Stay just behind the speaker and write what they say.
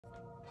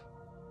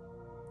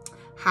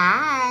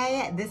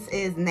Hi, this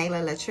is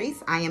Nala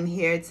Latrice. I am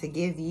here to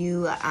give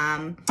you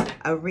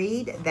a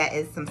read that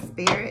is some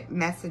spirit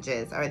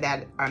messages, or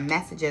that are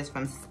messages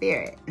from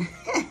spirit.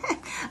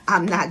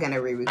 I'm not going to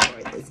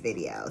re-record this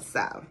video,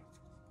 so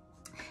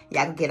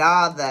y'all can get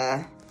all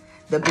the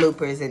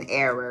bloopers and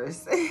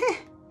errors.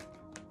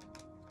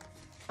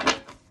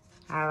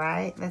 All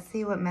right, let's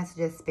see what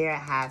messages spirit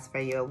has for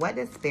you. What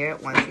does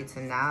spirit want you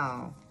to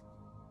know?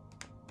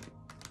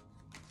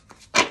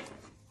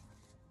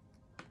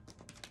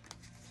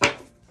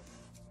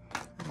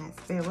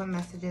 Spirit, what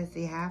messages do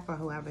you have for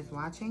whoever's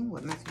watching?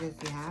 What messages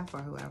do you have for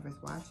whoever's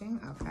watching?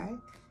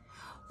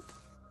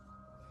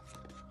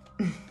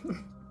 Okay.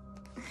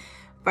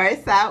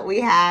 First out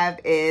we have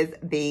is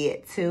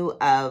the Two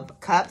of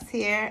Cups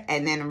here.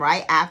 And then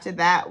right after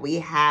that, we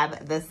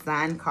have the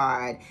Sun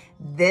card.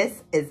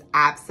 This is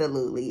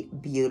absolutely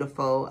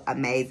beautiful,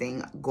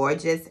 amazing,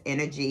 gorgeous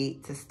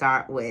energy to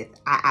start with.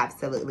 I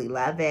absolutely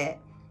love it.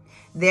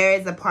 There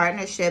is a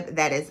partnership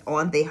that is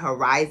on the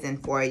horizon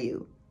for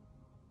you.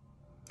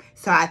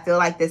 So I feel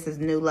like this is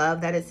new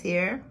love that is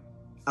here.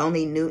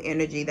 Only new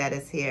energy that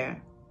is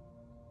here.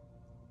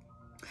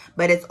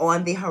 But it's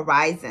on the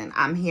horizon.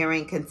 I'm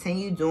hearing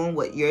continue doing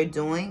what you're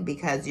doing,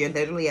 because you're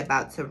literally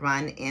about to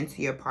run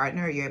into your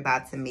partner. You're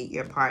about to meet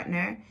your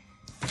partner.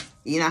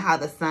 You know how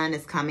the sun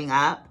is coming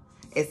up?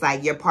 It's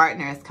like your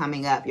partner is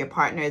coming up. Your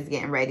partner is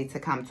getting ready to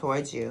come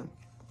towards you.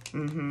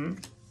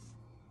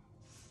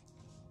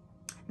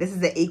 This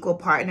is an equal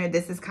partner.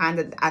 This is kind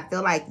of, I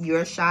feel like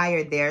you're shy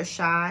or they're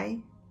shy.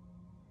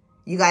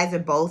 You guys are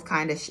both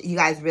kind of, you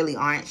guys really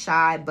aren't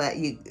shy, but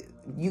you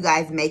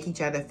guys make each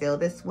other feel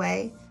this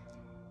way.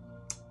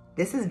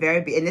 This is very,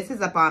 and this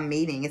is upon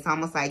meeting. It's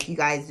almost like you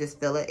guys just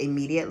feel it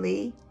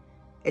immediately.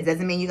 It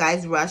doesn't mean you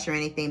guys rush or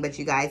anything, but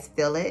you guys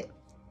feel it.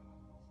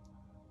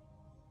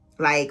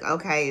 Like,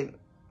 okay,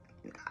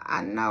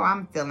 I know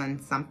I'm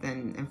feeling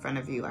something in front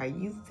of you. Are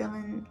you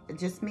feeling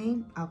just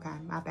me? Okay,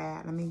 my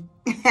bad. Let me...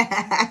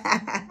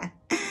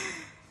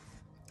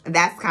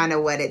 That's kind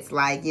of what it's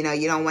like. You know,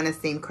 you don't want to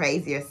seem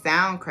crazy or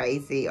sound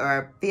crazy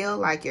or feel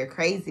like you're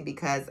crazy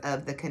because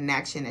of the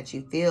connection that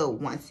you feel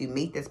once you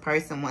meet this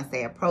person, once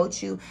they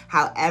approach you.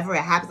 However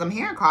it happens. I'm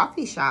hearing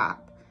coffee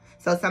shop.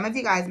 So some of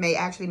you guys may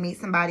actually meet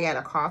somebody at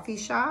a coffee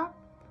shop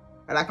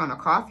or like on a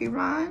coffee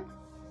run.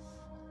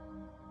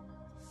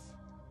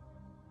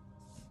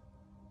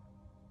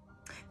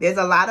 There's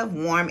a lot of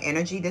warm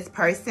energy. This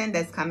person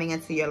that's coming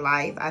into your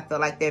life, I feel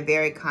like they're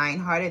very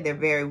kind-hearted. They're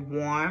very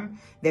warm.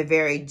 They're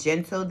very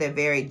gentle. They're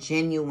very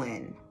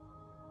genuine.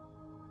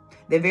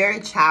 They're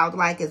very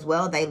childlike as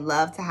well. They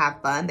love to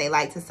have fun. They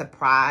like to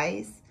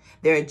surprise.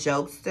 They're a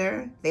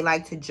jokester. They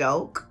like to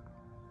joke.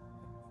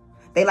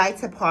 They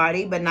like to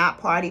party, but not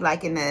party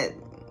like in the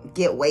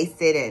get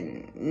wasted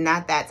and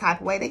not that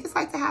type of way. They just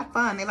like to have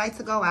fun. They like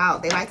to go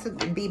out. They like to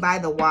be by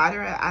the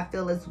water, I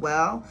feel, as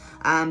well.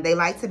 They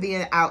like to be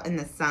out in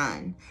the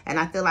sun. And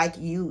I feel like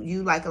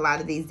you like a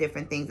lot of these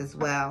different things as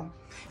well.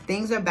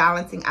 Things are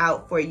balancing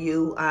out for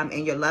you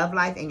in your love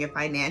life and your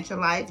financial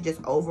life.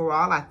 Just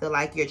overall, I feel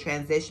like you're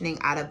transitioning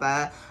out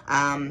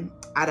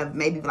of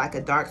maybe like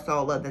a dark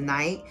soul of the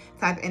night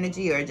type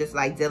energy, or just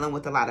like dealing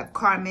with a lot of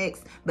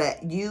karmics.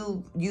 But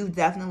you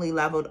definitely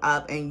leveled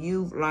up and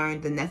you've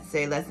learned the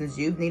necessary lessons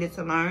you've needed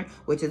to learn,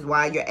 which is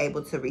why you're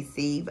able to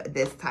receive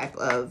this type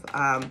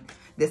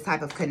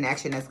of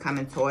connection that's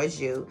coming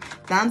towards you.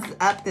 Thumbs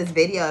up this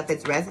video if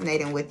it's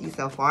resonating with you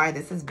so far.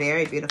 This is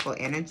very beautiful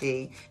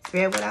energy.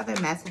 Spirit, what other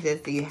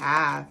messages do you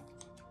have?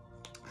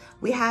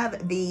 We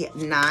have the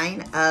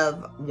Nine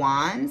of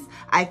Wands.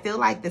 I feel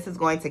like this is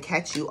going to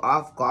catch you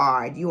off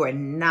guard. You are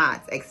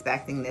not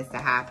expecting this to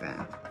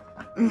happen.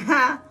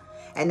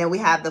 And then we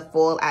have the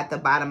Fool at the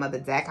bottom of the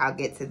deck. I'll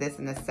get to this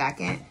in a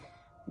second.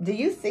 Do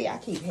you see? I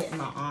keep hitting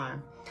my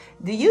arm.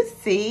 Do you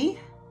see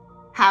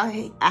how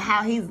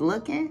he's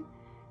looking?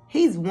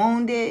 He's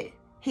wounded.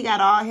 He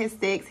got all his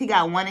sticks. He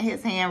got one in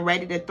his hand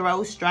ready to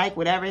throw, strike,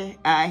 whatever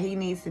he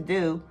needs to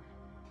do,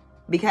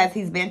 because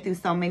he's been through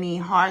so many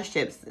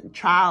hardships,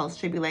 trials,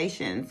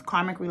 tribulations,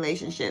 karmic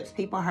relationships,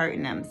 people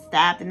hurting him,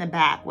 stabbed in the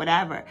back,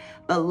 whatever.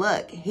 But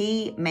look,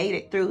 he made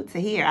it through to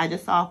here. I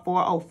just saw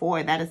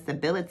 404. That is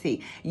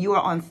stability. You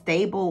are on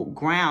stable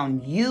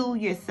ground. You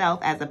yourself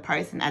as a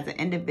person, as an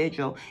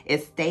individual,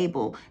 is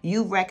stable.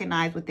 You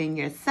recognize within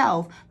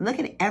yourself, look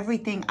at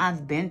everything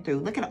I've been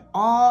through. Look at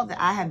all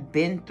that I have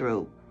been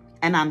through.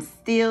 And I'm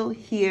still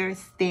here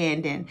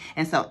standing.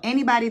 And so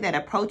anybody that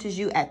approaches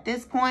you at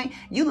this point,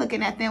 you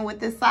looking at them with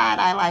this side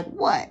eye like,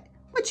 what?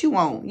 What you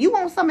want? You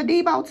want some of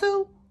Debo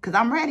too? Because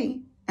I'm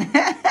ready.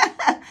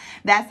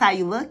 That's how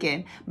you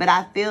looking. But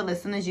I feel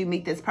as soon as you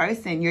meet this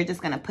person, you're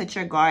just going to put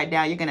your guard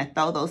down. You're going to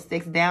throw those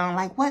sticks down.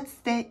 Like, what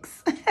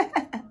sticks?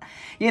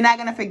 You're not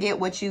going to forget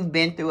what you've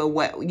been through or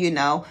what, you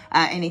know,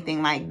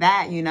 anything like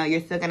that. You know, you're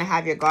still going to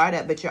have your guard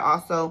up, but you're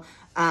also...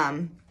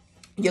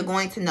 you're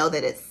going to know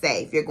that it's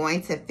safe. You're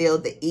going to feel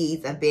the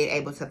ease of being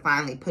able to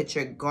finally put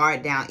your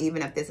guard down,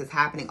 even if this is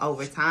happening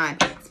over time.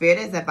 Spirit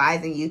is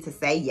advising you to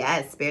say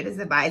yes. Spirit is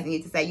advising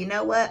you to say, you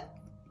know what?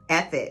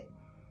 F it.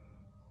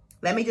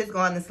 Let me just go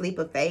on the sleep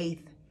of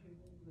faith.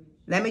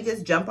 Let me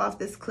just jump off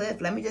this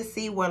cliff. Let me just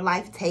see where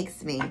life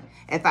takes me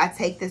if I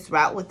take this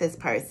route with this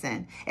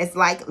person. It's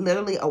like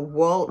literally a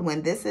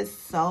whirlwind. This is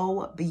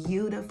so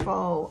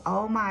beautiful.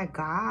 Oh my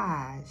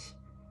gosh.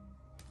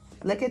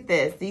 Look at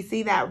this. Do you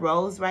see that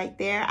rose right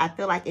there? I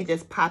feel like it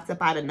just pops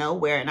up out of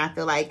nowhere. And I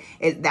feel like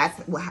that's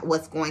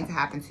what's going to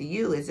happen to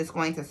you. It's just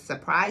going to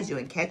surprise you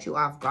and catch you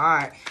off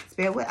guard.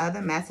 Spirit, what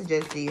other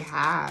messages do you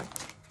have?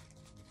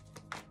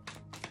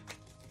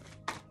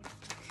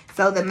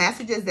 So the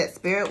messages that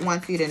Spirit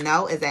wants you to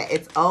know is that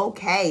it's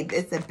okay.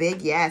 It's a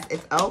big yes.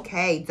 It's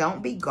okay.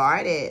 Don't be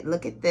guarded.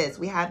 Look at this.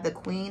 We have the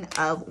Queen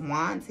of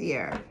Wands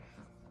here.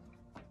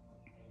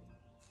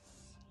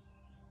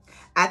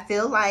 I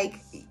feel like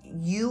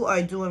you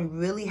are doing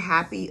really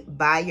happy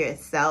by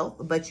yourself,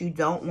 but you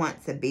don't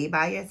want to be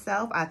by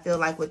yourself. I feel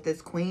like with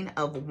this Queen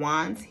of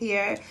Wands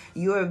here,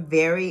 you are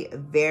very,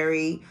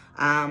 very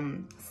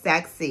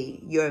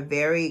sexy. You're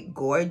very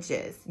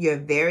gorgeous. You're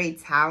very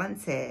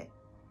talented.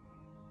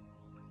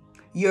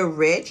 You're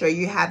rich, or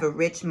you have a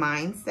rich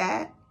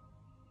mindset.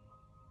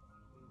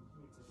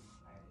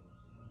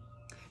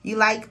 You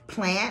like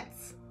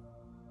plants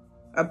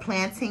or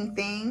planting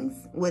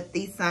things with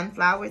these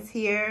sunflowers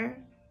here.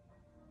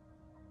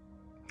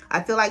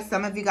 I feel like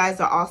some of you guys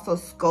are also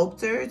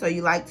sculptors, or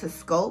you like to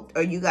sculpt,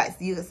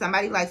 or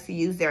somebody likes to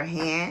use their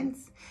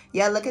hands.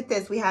 Yeah, look at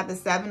this. We have the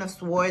Seven of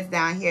Swords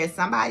down here.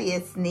 Somebody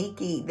is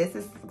sneaky. This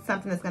is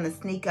something that's going to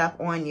sneak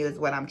up on you is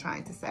what I'm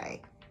trying to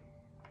say.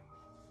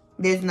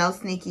 There's no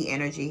sneaky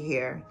energy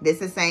here.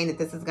 This is saying that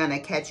this is going to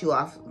catch you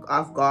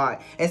off guard.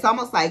 It's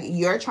almost like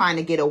you're trying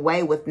to get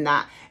away with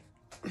not...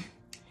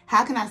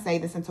 How can I say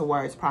this into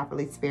words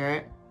properly,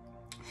 Spirit?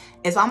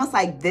 It's almost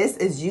like this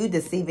is you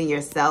deceiving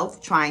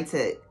yourself, trying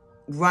to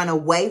run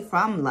away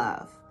from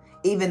love.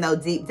 Even though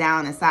deep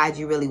down inside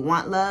you really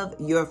want love,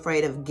 you're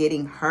afraid of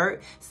getting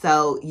hurt.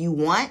 So you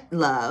want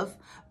love,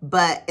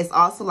 but it's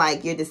also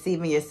like you're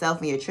deceiving yourself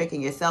and you're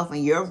tricking yourself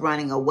and you're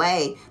running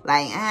away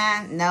like,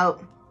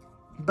 nope.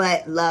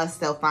 But love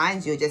still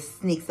finds you. It just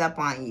sneaks up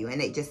on you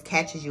and it just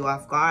catches you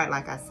off guard,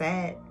 like I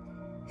said.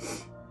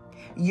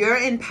 You're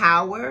in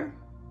power.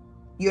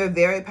 You're a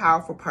very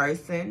powerful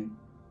person.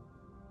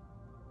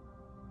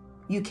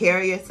 You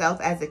carry yourself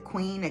as a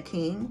queen, a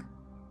king.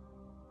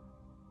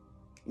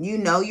 You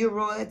know you're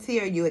royalty,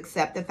 or you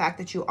accept the fact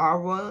that you are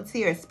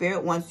royalty, or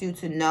Spirit wants you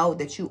to know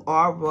that you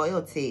are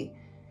royalty.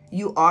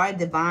 You are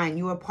divine.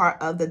 You are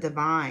part of the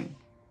divine.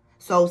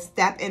 So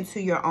step into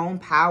your own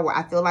power.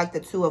 I feel like the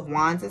Two of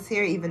Wands is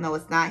here, even though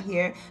it's not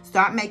here.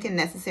 Start making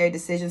necessary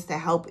decisions to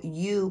help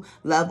you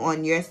love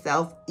on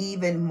yourself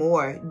even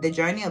more. The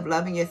journey of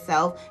loving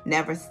yourself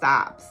never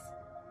stops.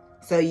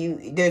 So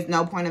there's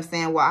no point of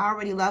saying, well, I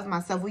already love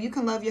myself. Well, you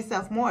can love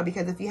yourself more,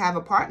 because if you have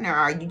a partner,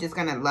 are you just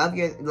going to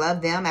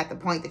love them at the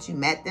point that you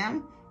met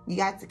them? You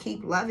got to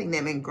keep loving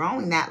them and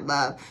growing that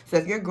love. So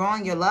if you're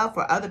growing your love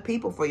for other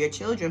people, for your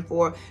children,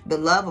 for the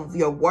love of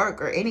your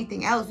work or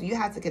anything else, you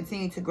have to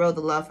continue to grow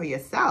the love for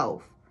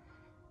yourself.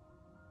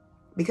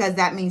 Because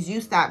that means you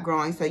stop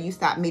growing, so you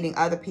stop meeting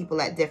other people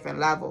at different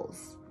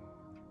levels.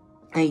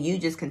 And you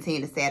just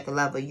continue to stay at the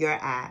level you're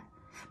at.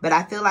 But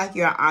I feel like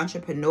you're an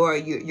entrepreneur.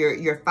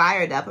 You're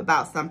fired up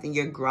about something.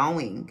 You're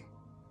growing.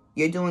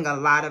 You're doing a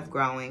lot of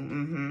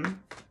growing.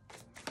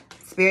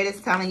 Spirit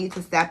is telling you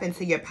to step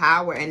into your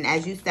power. And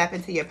as you step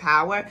into your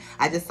power,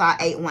 I just saw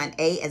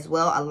 818 as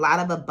well. A lot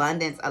of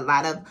abundance, a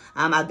lot of,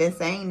 I've been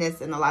saying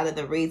this in a lot of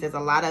the reads. There's a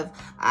lot of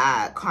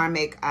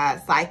karmic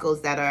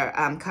cycles that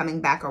are coming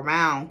back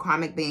around.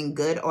 Karmic being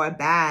good or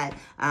bad.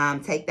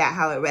 Take that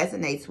how it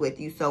resonates with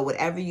you. So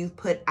whatever you've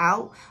put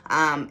out,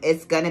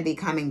 it's going to be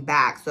coming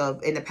back. So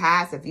in the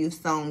past, if you've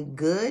sown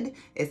good,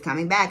 it's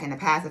coming back. In the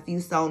past, if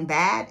you've sown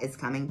bad, it's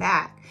coming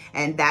back.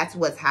 And that's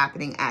what's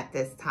happening at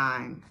this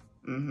time.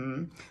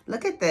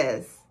 Look at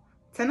this.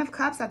 10 of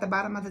Cups at the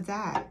bottom of the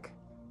deck.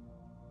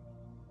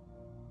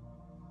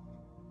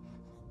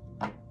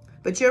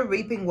 But you're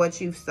reaping what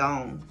you've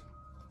sown.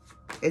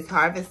 It's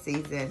harvest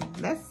season.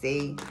 Let's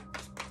see.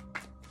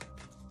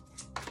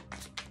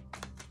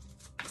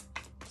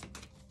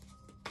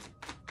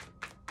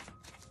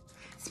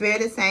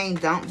 Spirit is saying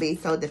don't be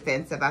so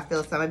defensive. I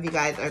feel some of you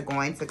guys are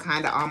going to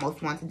kind of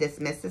almost want to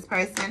dismiss this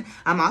person.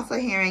 I'm also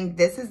hearing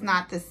this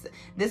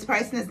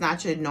person is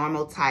not your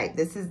normal type.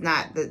 This is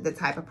not the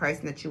type of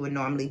person that you would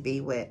normally be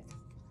with.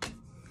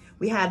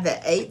 We have the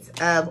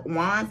 8 of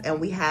Wands and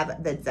we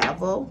have the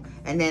Devil.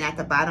 And then at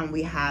the bottom,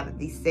 we have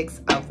the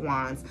 6 of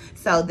Wands.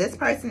 So this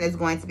person is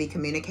going to be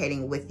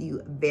communicating with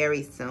you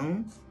very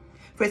soon.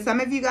 For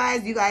some of you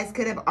guys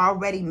could have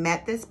already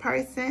met this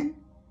person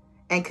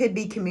and could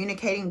be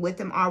communicating with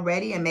them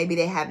already, and maybe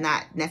they have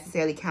not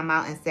necessarily come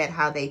out and said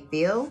how they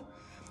feel.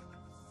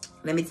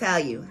 Let me tell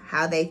you,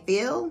 how they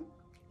feel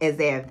is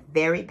they're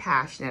very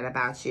passionate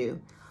about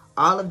you.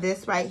 All of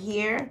this right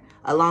here,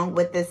 along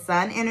with the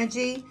Sun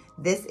energy,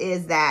 this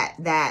is that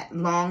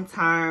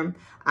long-term,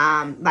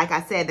 like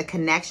I said, the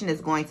connection is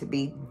going to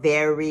be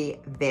very,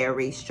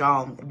 very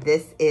strong.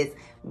 This is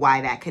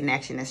why that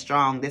connection is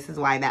strong. This is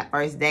why that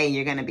first day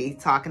you're going to be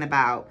talking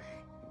about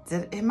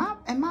Am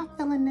I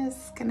feeling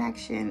this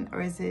connection,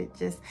 or is it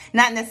just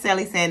not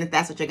necessarily saying that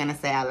that's what you're going to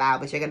say out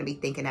loud, but you're going to be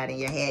thinking that in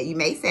your head. You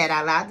may say it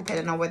out loud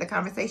depending on where the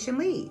conversation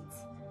leads.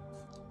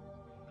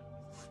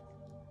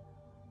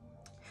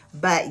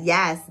 But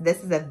yes,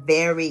 this is a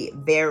very,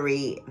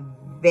 very,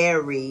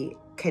 very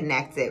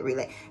connected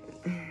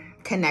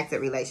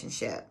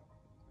relationship.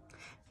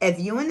 If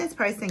you and this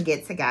person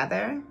get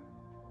together,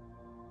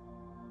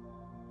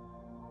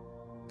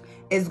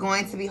 it's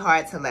going to be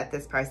hard to let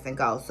this person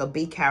go. So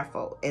be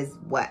careful is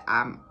what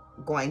I'm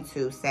going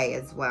to say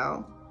as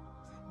well.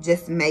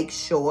 Just make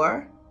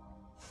sure,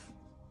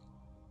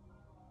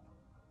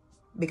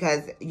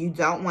 because you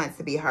don't want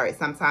to be hurt.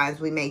 Sometimes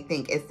we may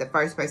think it's the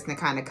first person to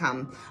kind of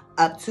come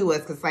up to us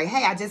because like,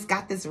 hey, I just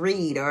got this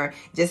read or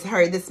just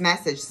heard this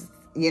message,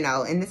 you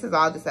know, and this is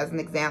all just as an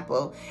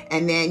example.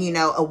 And then, you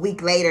know, a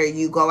week later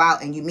you go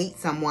out and you meet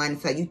someone,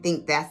 so you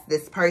think that's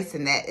this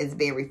person that is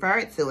being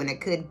referred to, and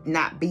it could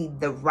not be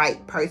the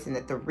right person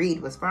that the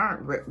read was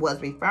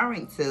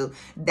referring to.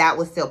 That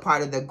was still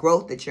part of the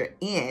growth that you're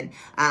in.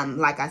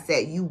 Like I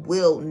said, you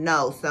will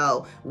know.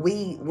 So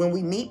when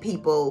we meet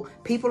people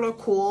are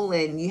cool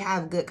and you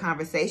have good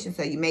conversation,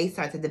 so you may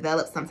start to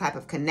develop some type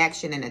of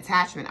connection and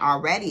attachment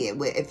already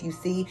if you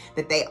see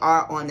that they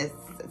are on this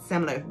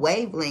similar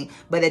wavelength.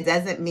 But it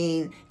doesn't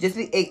mean just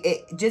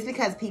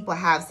because people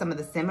have some of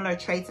the similar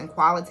traits and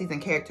qualities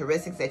and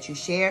characteristics that you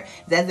share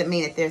doesn't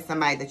mean that there's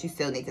somebody that you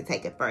still need to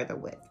take it further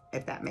with,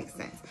 if that makes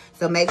sense.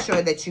 So make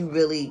sure that you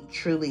really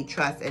truly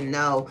trust and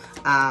know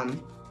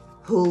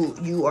who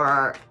you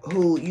are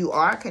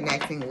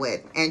connecting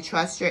with, and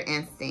trust your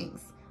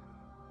instincts.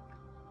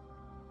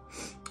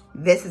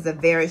 This is a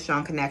very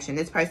strong connection.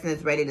 This person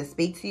is ready to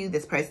speak to you.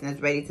 This person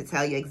is ready to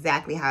tell you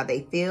exactly how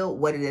they feel,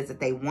 what it is that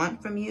they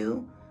want from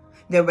you.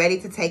 They're ready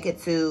to take it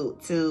to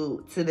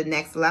the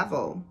next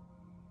level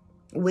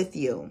with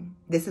you.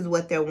 This is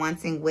what they're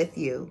wanting with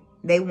you.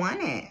 They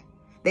want it.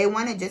 They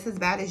want it just as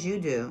bad as you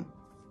do.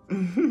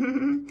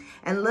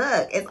 And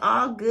look, it's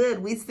all good.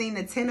 We've seen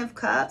the 10 of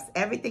Cups.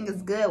 Everything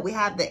is good. We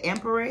have the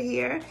Emperor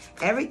here.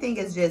 Everything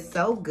is just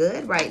so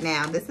good right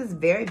now. This is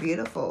very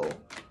beautiful.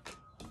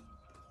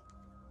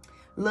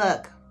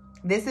 Look,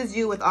 this is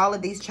you with all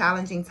of these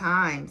challenging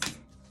times.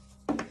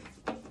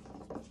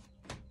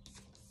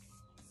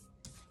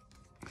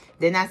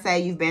 Didn't I say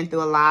you've been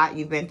through a lot?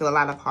 You've been through a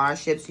lot of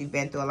hardships. You've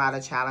been through a lot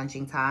of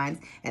challenging times.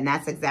 And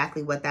that's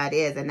exactly what that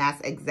is. And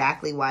that's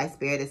exactly why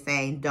Spirit is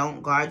saying,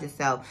 don't guard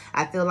yourself.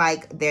 I feel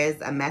like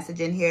there's a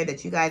message in here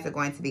that you guys are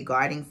going to be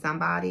guarding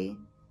somebody.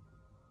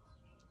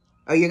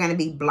 Or you're going to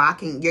be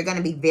blocking. You're going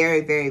to be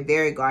very, very,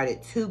 very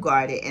guarded, too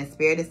guarded. And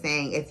Spirit is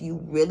saying, if you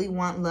really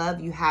want love,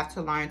 you have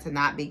to learn to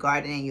not be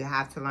guarded, and you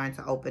have to learn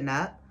to open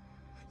up.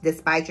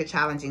 Despite your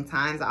challenging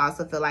times, I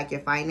also feel like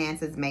your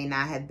finances may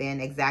not have been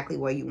exactly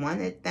where you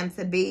wanted them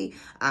to be.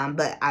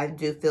 But I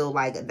do feel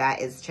like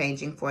that is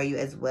changing for you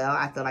as well.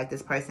 I feel like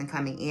this person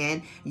coming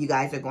in, you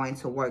guys are going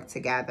to work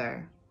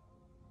together.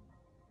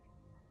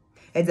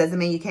 It doesn't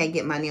mean you can't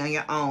get money on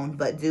your own,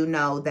 but do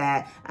know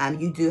that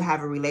you do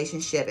have a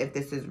relationship. If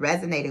this is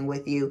resonating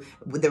with you,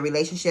 with the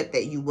relationship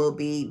that you will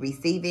be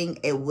receiving,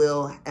 it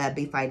will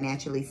be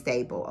financially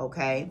stable,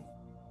 okay?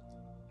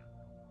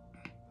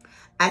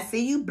 I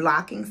see you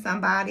blocking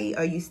somebody,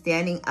 or you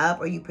standing up,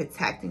 or you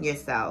protecting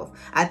yourself.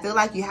 I feel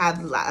like you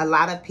have a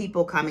lot of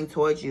people coming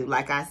towards you.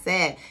 Like I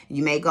said,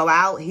 you may go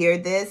out, hear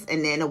this,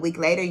 and then a week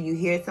later you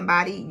hear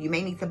somebody. You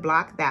may need to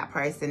block that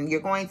person. You're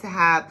going to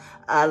have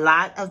a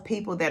lot of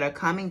people that are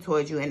coming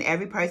towards you, and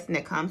every person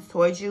that comes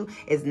towards you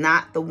is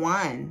not the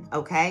one,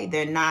 okay?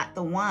 They're not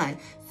the one.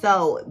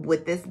 So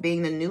with this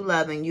being the new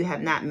love and you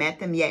have not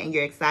met them yet, and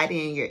you're excited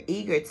and you're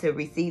eager to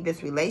receive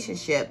this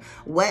relationship,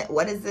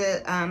 what is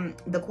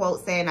the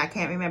quote saying? I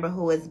can't remember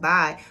who it's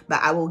by, but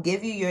I will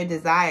give you your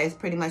desires.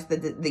 Pretty much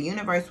the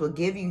universe will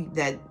give you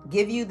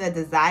the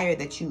desire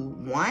that you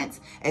want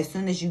as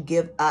soon as you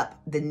give up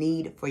the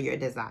need for your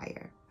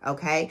desire.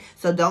 Okay,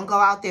 so don't go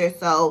out there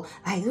so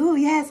like, oh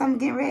yes, I'm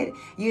getting ready.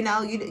 You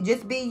know, you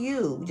just be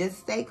you. Just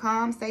stay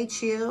calm, stay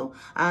chill.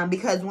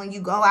 Because when you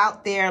go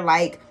out there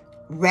like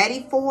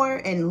ready for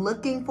and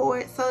looking for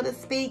it, so to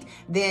speak,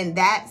 then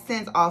that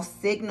sends off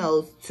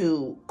signals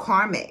to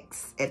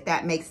karmics, if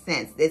that makes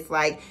sense. It's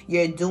like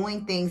you're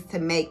doing things to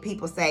make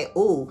people say,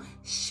 oh,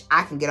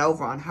 I can get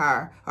over on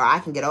her, or I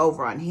can get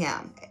over on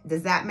him.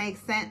 Does that make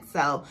sense?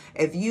 So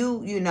if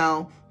you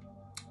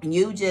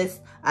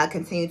just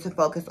continue to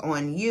focus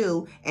on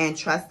you and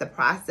trust the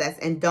process,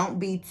 and don't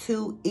be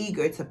too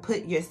eager to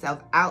put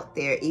yourself out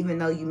there. Even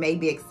though you may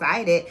be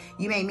excited,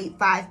 you may meet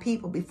 5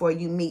 people before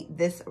you meet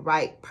this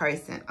right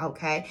person,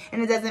 okay?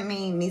 And it doesn't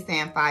mean me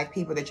saying 5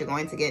 people that you're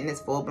going to get in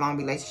this full-blown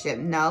relationship.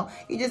 No,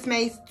 you just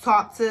may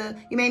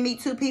you may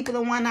meet 2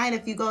 people in one night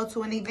if you go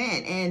to an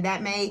event, and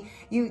that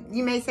you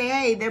may say,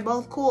 hey, they're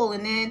both cool,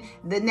 and then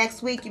the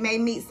next week you may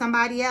meet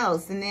somebody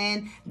else, and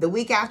then the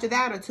week after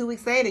that or 2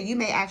 weeks later you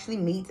may actually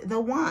meet the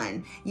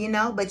one, you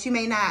know. But you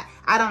may not,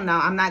 I don't know,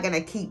 I'm not going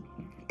to keep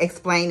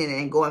explaining it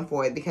and going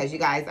for it because you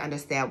guys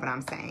understand what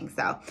I'm saying.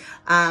 So,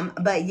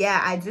 but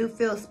yeah, I do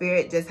feel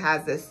Spirit just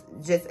has this,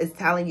 just is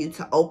telling you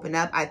to open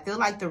up. I feel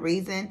like the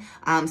reason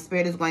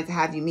Spirit is going to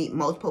have you meet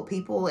multiple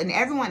people, and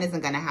everyone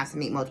isn't going to have to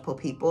meet multiple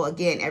people.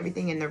 Again,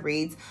 everything in the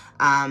reads,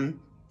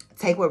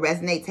 take what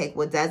resonates, take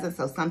what doesn't.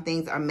 So some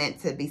things are meant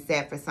to be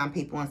said for some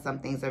people and some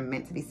things are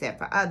meant to be said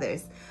for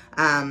others.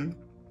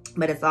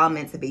 But it's all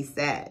meant to be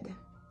said.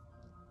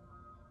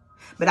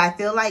 But I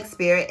feel like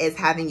Spirit is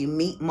having you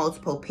meet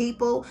multiple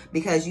people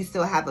because you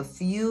still have a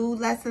few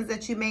lessons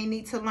that you may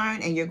need to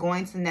learn, and you're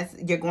going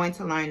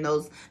to learn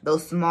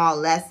those small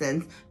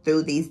lessons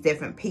through these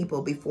different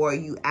people before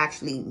you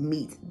actually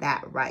meet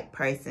that right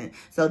person.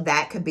 So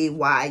that could be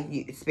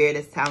why Spirit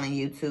is telling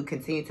you to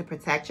continue to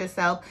protect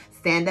yourself,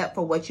 stand up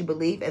for what you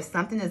believe. If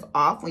something is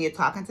off when you're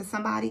talking to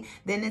somebody,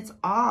 then it's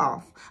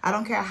off. I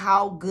don't care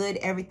how good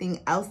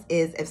everything else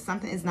is. If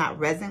something is not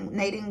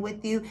resonating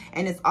with you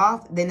and it's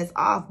off, then it's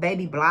off,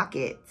 baby. Block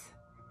it.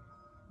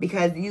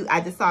 Because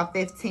I just saw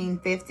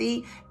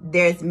 1550.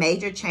 There's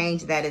major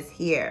change that is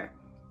here.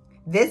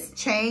 This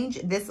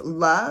change, this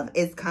love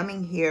is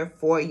coming here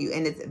for you.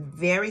 And it's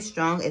very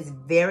strong. It's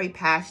very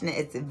passionate.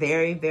 It's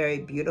very, very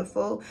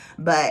beautiful.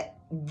 But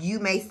you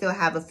may still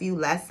have a few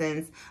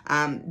lessons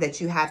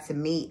that you have to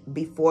meet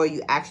before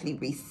you actually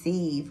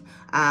receive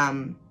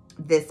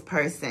this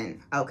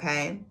person.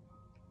 Okay.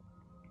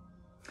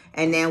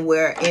 And then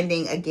we're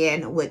ending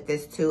again with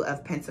this Two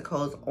of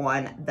Pentacles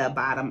on the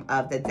bottom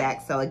of the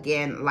deck. So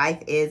again,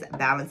 life is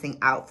balancing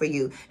out for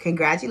you.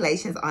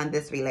 Congratulations on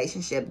this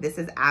relationship. This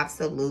is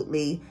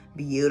absolutely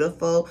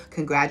beautiful.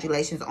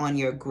 Congratulations on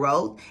your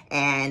growth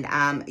and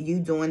you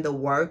doing the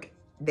work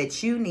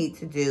that you need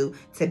to do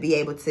to be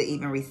able to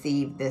even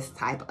receive this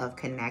type of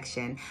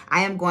connection.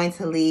 I am going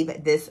to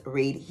leave this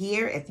read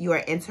here. If you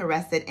are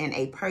interested in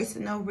a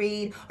personal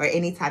read or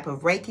any type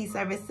of Reiki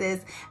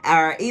services,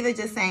 or either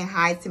just saying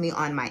hi to me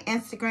on my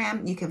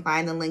Instagram, you can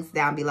find the links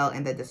down below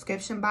in the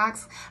description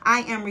box.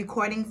 I am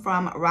recording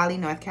from Raleigh,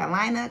 North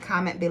Carolina.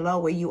 Comment below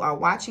where you are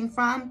watching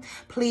from.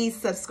 Please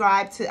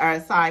subscribe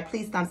to,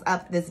 please thumbs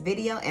up this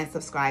video and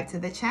subscribe to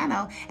the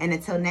channel. And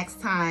until next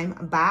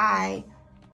time, bye.